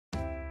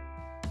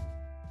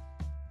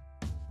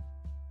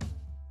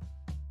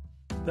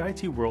The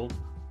IT world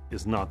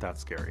is not that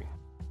scary.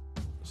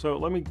 So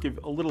let me give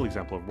a little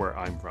example of where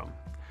I'm from.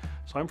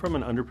 So I'm from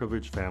an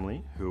underprivileged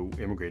family who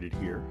immigrated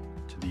here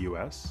to the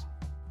US.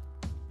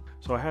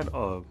 So I had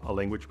a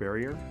language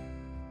barrier.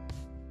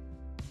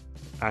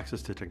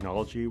 Access to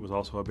technology was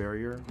also a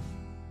barrier.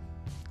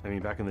 I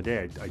mean, back in the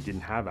day, I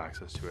didn't have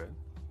access to it.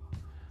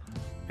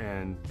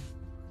 And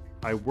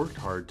I worked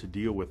hard to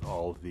deal with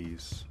all of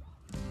these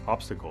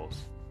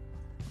obstacles.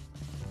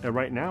 And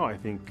right now, I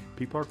think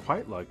people are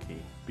quite lucky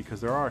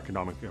because there are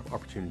economic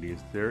opportunities.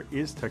 There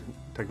is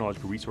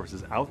technological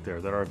resources out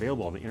there that are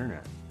available on the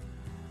internet.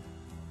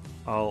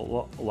 A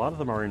lot of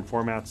them are in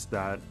formats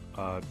that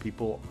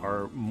people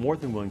are more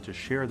than willing to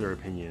share their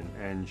opinion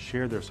and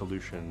share their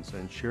solutions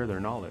and share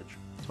their knowledge.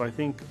 So I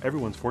think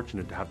everyone's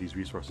fortunate to have these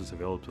resources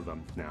available to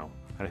them now.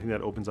 And I think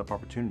that opens up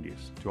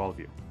opportunities to all of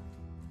you.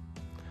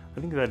 I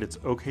think that it's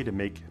okay to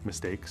make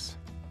mistakes.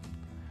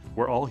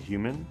 We're all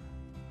human.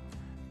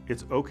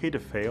 It's okay to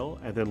fail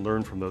and then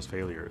learn from those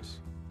failures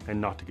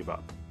and not to give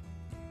up.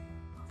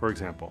 For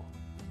example,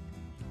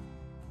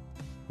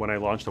 when I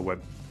launched a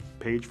web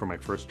page for my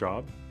first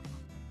job,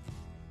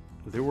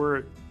 there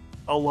were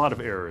a lot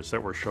of errors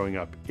that were showing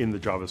up in the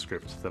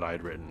JavaScript that I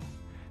had written,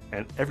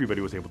 and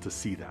everybody was able to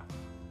see that.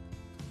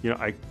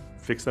 I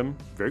fixed them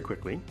very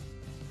quickly,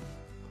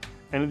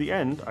 and in the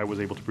end, I was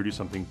able to produce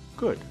something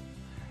good.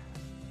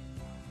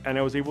 And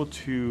I was able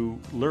to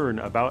learn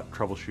about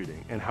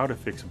troubleshooting and how to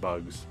fix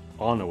bugs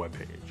on a web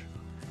page.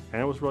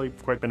 And it was really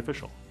quite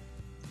beneficial.